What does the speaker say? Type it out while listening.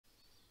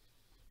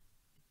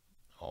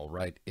All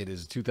right, it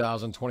is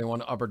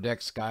 2021 Upper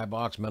Deck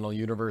Skybox Metal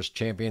Universe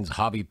Champions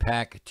Hobby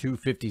Pack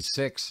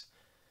 256.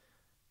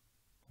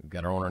 We've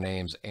got our owner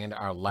names and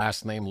our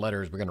last name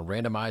letters. We're going to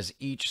randomize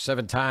each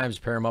 7 times,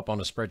 pair them up on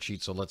a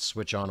spreadsheet. So let's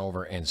switch on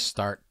over and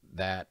start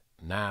that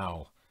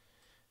now.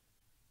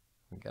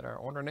 We've got our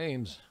owner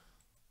names.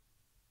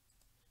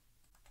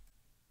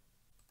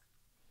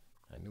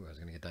 I knew I was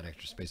going to get that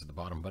extra space at the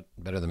bottom, but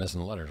better than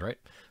missing the letters, right?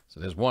 So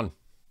there's 1,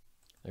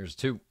 there's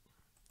 2,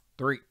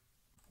 3,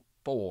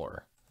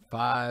 4,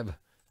 5,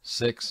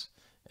 6,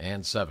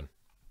 and 7.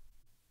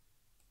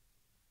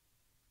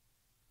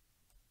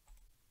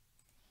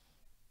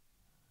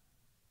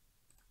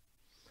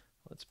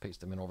 Let's paste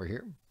them in over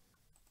here.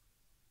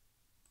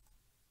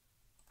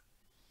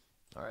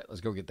 All right, let's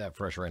go get that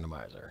fresh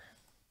randomizer.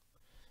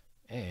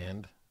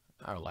 And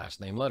our last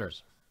name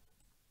letters.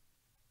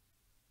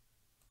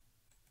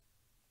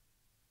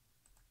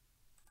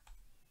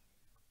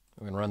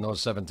 We're going to run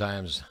those 7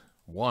 times.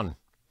 1,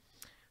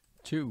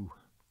 2,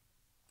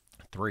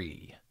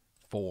 3,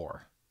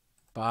 4,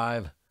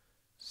 5,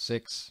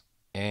 6,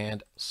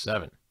 and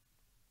 7.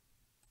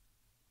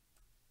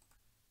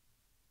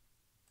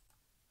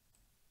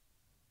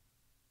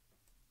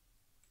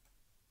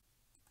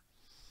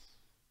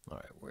 All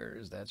right, where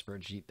is that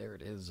spreadsheet? There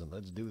it is, and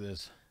let's do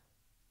this.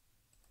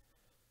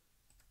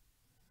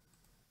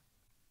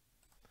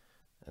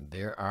 And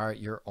there are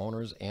your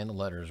owners and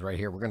letters right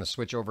here. We're going to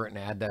switch over and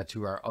add that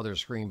to our other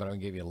screen, but I'm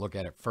going to give you a look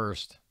at it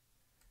first.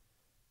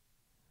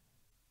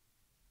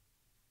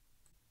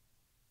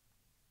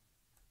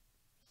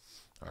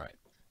 All right,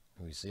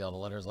 we see all the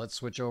letters. Let's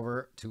switch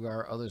over to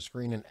our other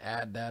screen and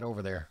add that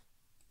over there.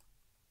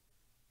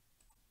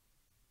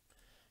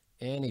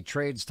 Any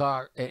trade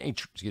talks,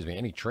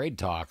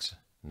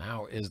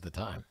 now is the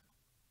time.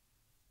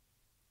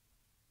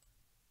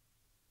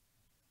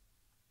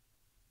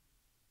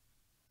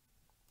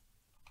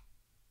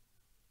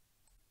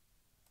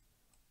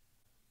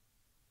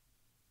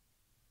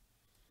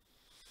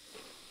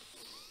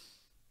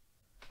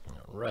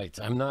 All right,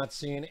 I'm not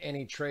seeing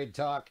any trade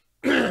talk.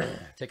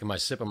 Taking my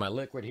sip of my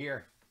liquid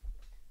here.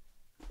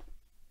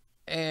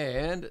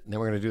 And then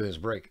we're going to do this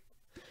break.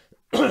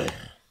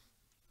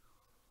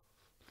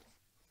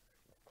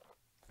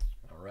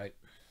 Right,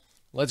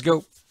 let's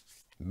go.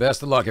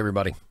 Best of luck,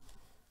 everybody.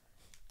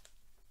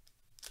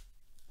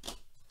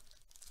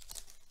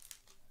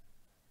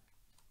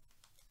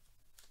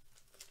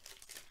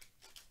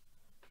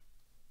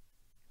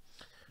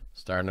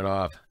 Starting it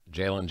off,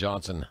 Jalen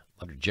Johnson,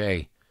 letter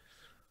J.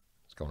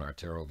 Let's go to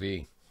Arturo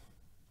V.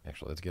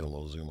 Actually, let's get a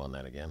little zoom on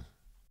that again.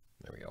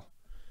 There we go.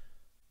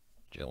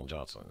 Jalen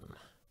Johnson.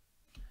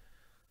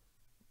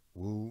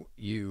 Woo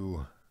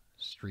you,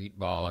 street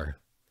baller.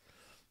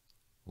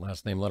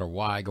 Last name letter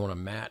Y going to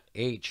Matt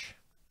H.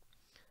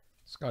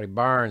 Scotty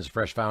Barnes,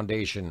 Fresh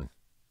Foundation.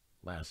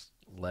 Last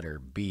letter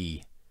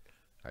B,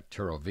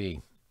 Arturo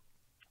V.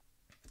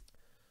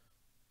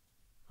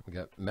 We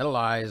got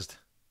Metallized,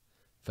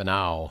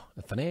 Finau.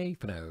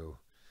 Finau.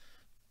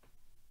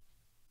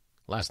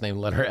 Last name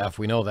letter F,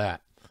 we know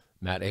that.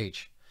 Matt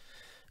H.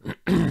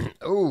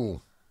 Oh,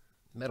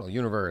 Metal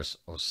Universe,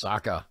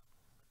 Osaka.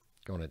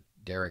 Going to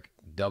Derek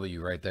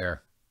W right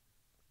there.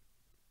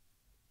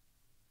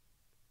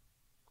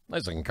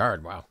 Nice looking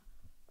card. Wow.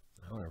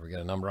 I don't ever get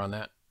a number on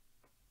that.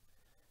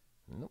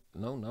 Nope,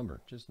 no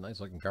number. Just a nice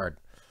looking card.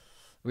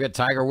 We got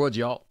Tiger Woods,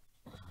 y'all.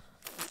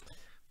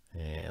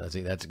 And let's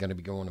see, that's going to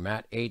be going to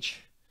Matt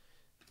H.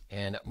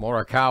 And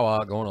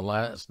Morikawa going to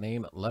last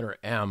name letter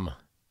M.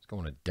 It's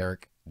going to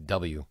Derek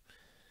W.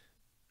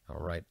 All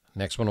right.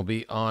 Next one will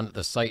be on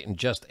the site in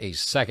just a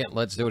second.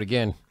 Let's do it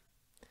again.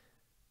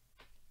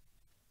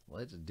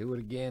 Let's do it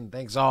again.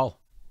 Thanks all.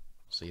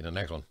 See you in the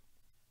next one.